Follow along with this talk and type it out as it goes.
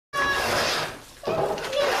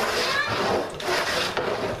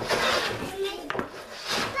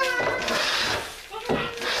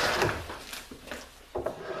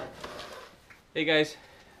Hey guys,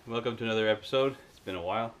 welcome to another episode. It's been a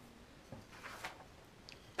while.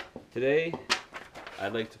 Today,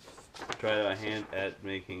 I'd like to try my hand at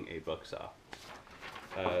making a bucksaw.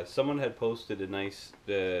 Someone had posted a nice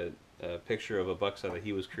picture of a bucksaw that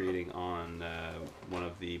he was creating on one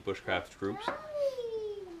of the bushcraft groups.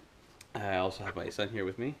 I also have my son here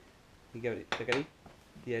with me. You got it?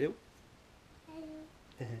 Yeah, I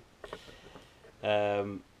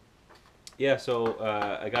do. Yeah, so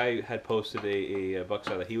a guy had posted a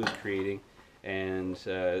bucksaw that he was creating, and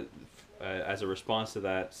as a response to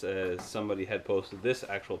that, somebody had posted this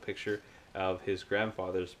actual picture of his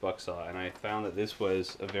grandfather's bucksaw, and I found that this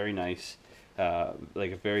was a very nice,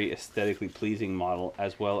 like a very aesthetically pleasing model,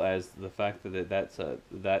 as well as the fact that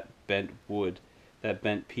that bent wood, that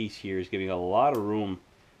bent piece here is giving a lot of room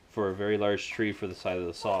for a very large tree for the side of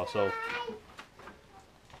the saw.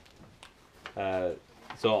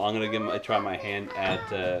 So I'm gonna try my hand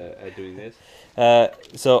at doing this.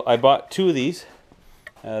 So I bought two of these.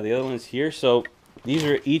 The other one's here. So these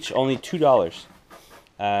are each only $2.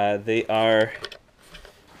 They are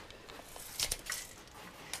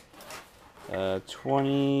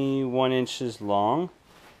 21 inches long,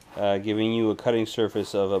 giving you a cutting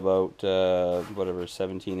surface of about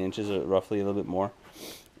 17 inches, or roughly a little bit more.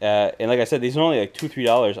 And like I said, these are only like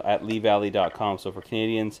 $2-3 at leevalley.com. So for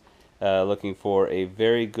Canadians looking for a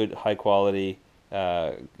very good, high quality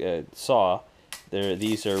saw,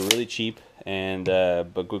 these are really cheap and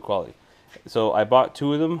but good quality. So I bought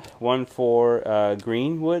two of them, one for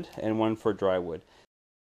green wood and one for dry wood.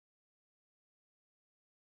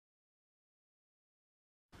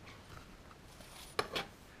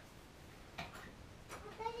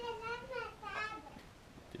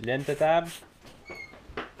 Lenta tab.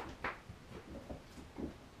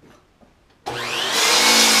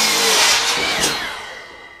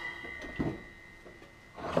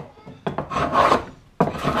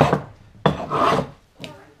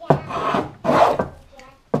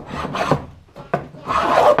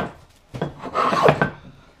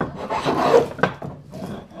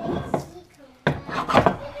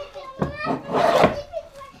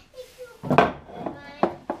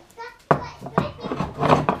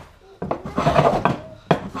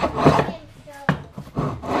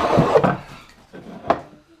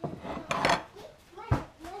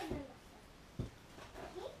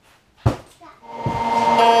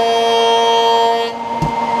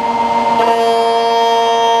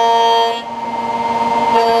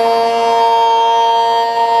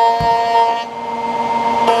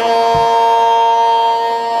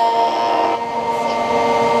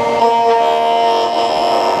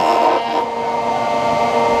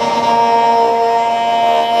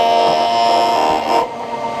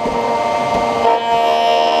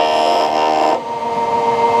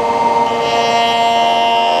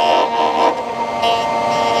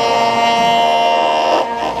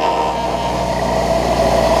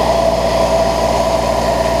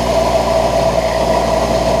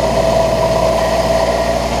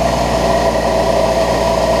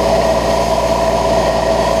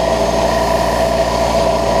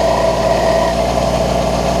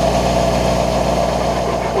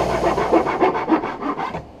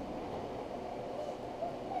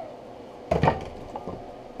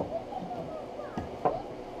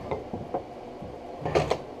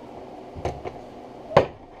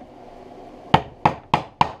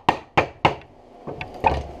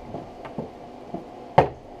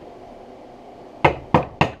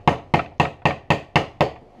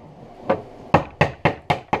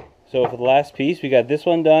 So for the last piece, we got this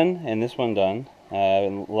one done and this one done.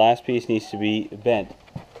 And the last piece needs to be bent.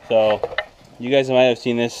 So you guys might have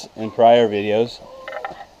seen this in prior videos.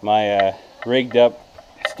 My rigged up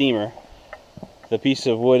steamer, the piece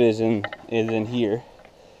of wood is in here,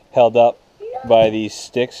 held up by these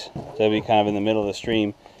sticks. So it'll be kind of in the middle of the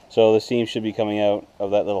stream. So the steam should be coming out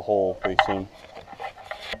of that little hole pretty soon.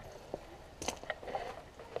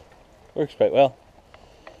 Works quite well.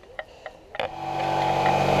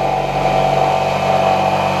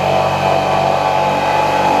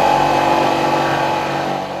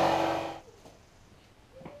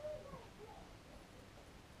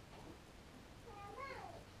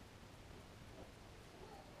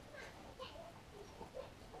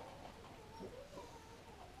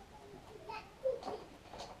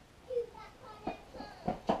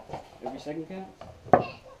 Every second counts.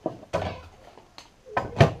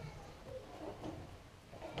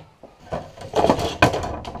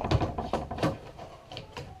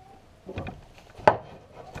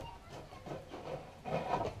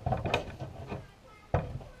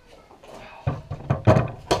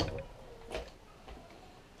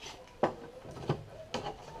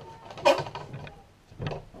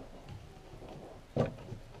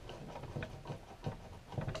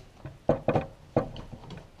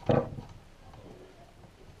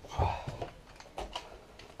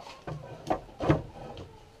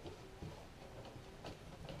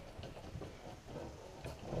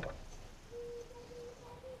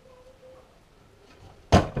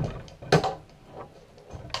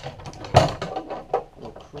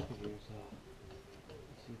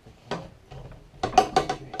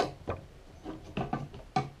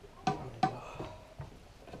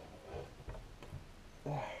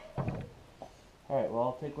 Alright, well,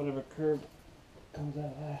 I'll take whatever curve comes out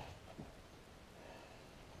of that.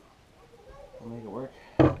 I'll make it work.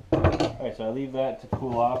 Alright, so I leave that to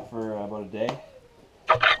cool off for about a day.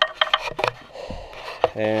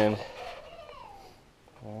 And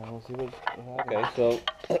we'll see what. Okay, so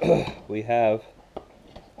we have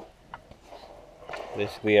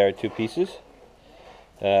basically our two pieces.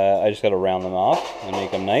 I just got to round them off and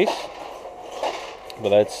make them nice. But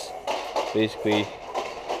that's basically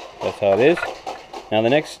how it is. Now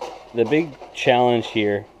the big challenge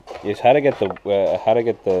here is how to get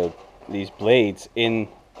these blades in,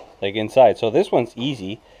 like inside. So this one's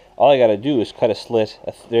easy. All I got to do is cut a slit,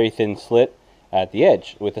 a very thin slit at the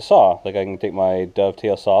edge with a saw. Like I can take my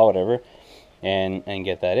dovetail saw, whatever, and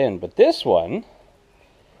get that in. But this one,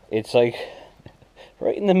 it's like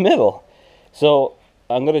right in the middle. So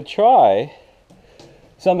I'm gonna try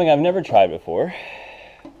something I've never tried before.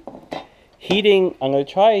 I'm going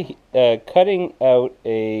to try cutting out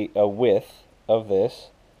a width of this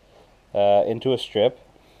into a strip,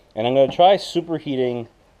 and I'm going to try superheating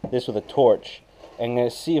this with a torch. I'm going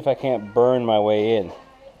to see if I can't burn my way in.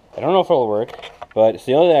 I don't know if it'll work, but it's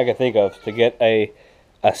the only thing I can think of to get a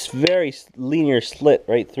very linear slit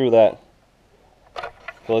right through that.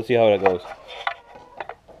 So let's see how it goes.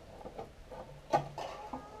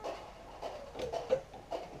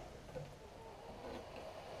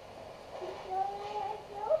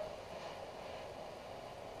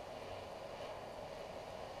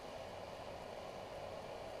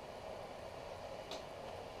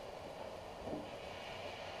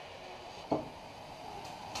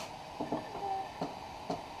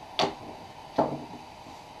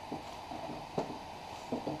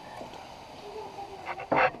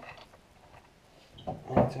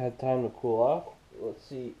 It's had time to cool off. Let's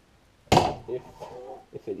see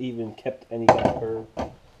if it even kept any kind of curve.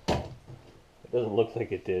 It doesn't look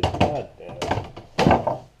like it did. God damn it.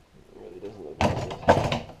 It really doesn't look like it did.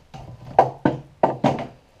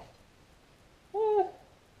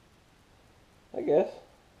 I guess.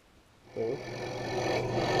 So.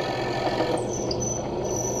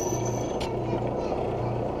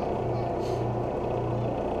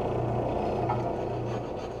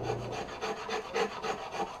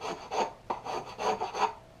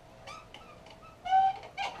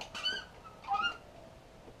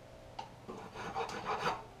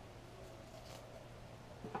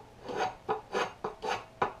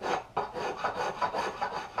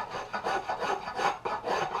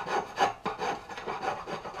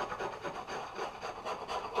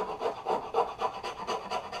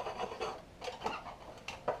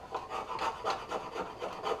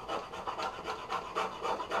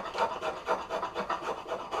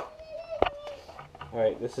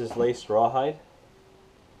 Alright, this is laced rawhide.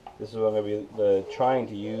 This is what I'm going to be trying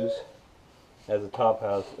to use as a top,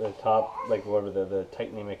 like whatever the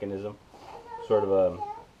tightening mechanism. Sort of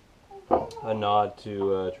a nod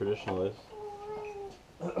to traditionalism.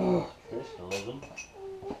 Traditionalism.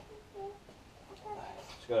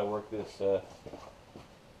 Just got to work this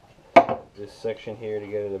this section here to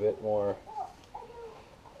get it a bit more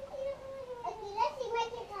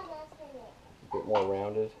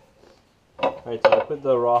rounded. Alright, so I put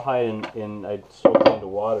the rawhide in I soaked it into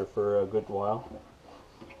water for a good while.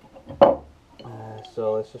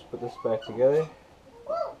 So let's just put this back together.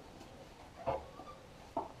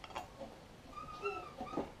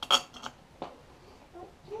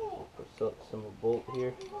 Put some bolt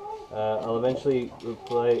here. I'll eventually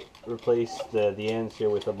replace the ends here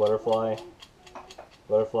with a butterfly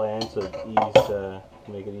end, so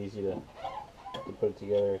make it easy to put it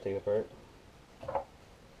together or take it apart.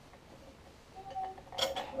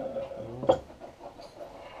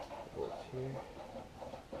 Here.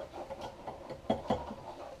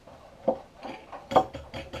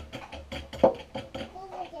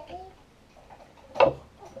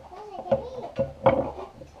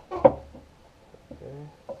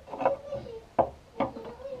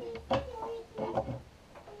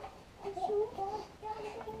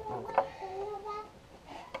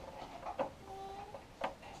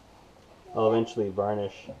 I'll eventually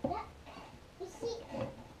varnish.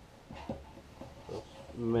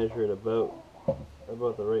 Measure it about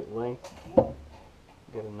the right length.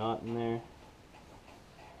 Get a knot in there.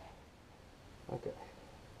 Okay.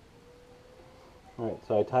 Alright,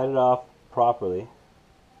 so I tied it off properly.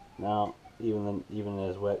 Now, even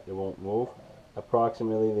as wet, it won't move.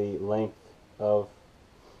 Approximately the length of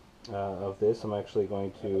this, I'm actually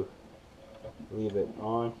going to leave it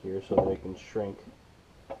on here so that it can shrink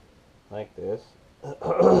like this.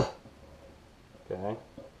 Okay.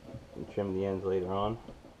 And trim the ends later on.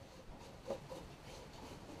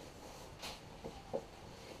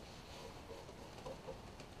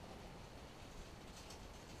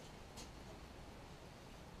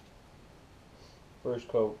 first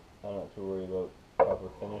coat, I'm not too worried about proper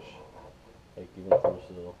finish. Like even if there's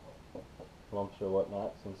little lumps or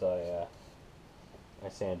whatnot, since I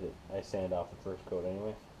sand off the first coat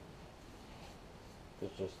anyway.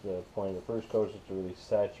 It's just the point of the first coat is to really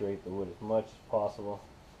saturate the wood as much as possible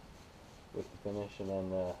with the finish, and then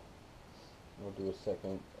we'll do a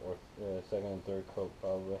second and third coat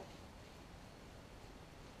probably.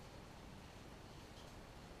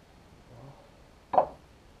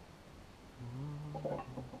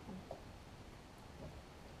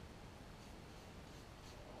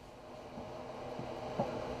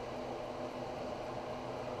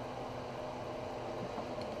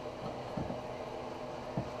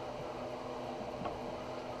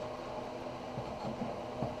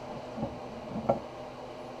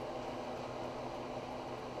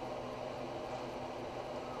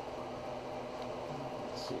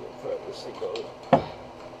 See how far this thing goes.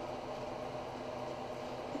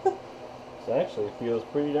 So actually it feels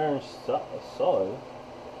pretty darn solid.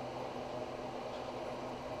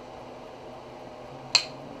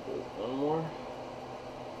 One more.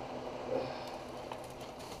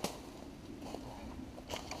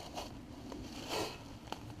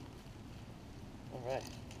 Alright.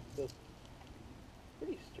 Feels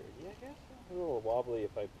pretty sturdy, I guess. A little wobbly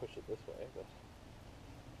if I push it this way, but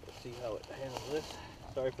we'll see how it handles this.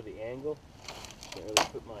 Sorry for the angle. Can't really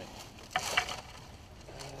put my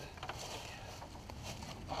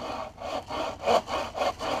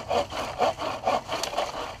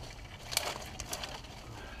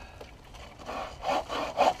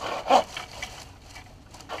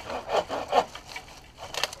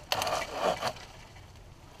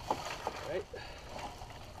right.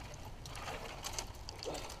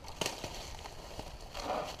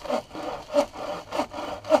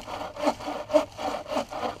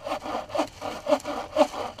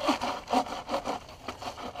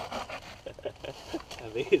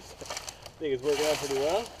 I think it's working out pretty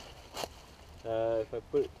well. If I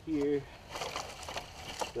put it here,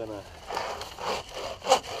 it's gonna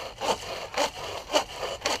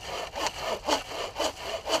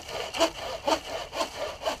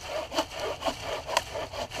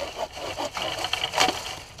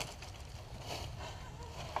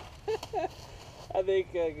I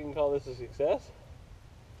think I can call this a success.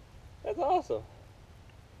 That's awesome.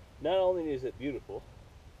 Not only is it beautiful,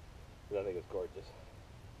 because I think it's gorgeous,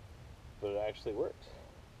 but it actually works.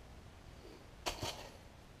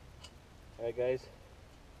 Alright guys,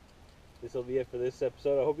 this will be it for this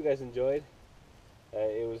episode. I hope you guys enjoyed.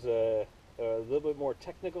 It was a little bit more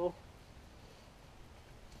technical,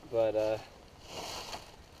 but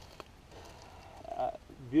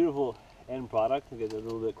beautiful end product. To get a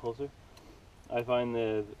little bit closer, I find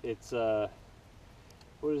that it's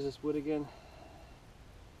what is this wood again?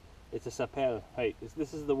 It's a sapel. Right,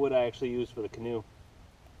 this is the wood I actually use for the canoe,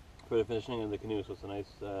 for the finishing of the canoe. So it's a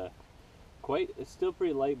nice, it's still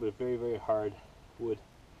pretty light, but very, very hard wood.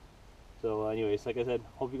 So anyways, like I said,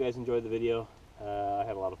 hope you guys enjoyed the video. I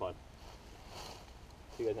had a lot of fun.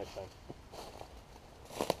 See you guys next time.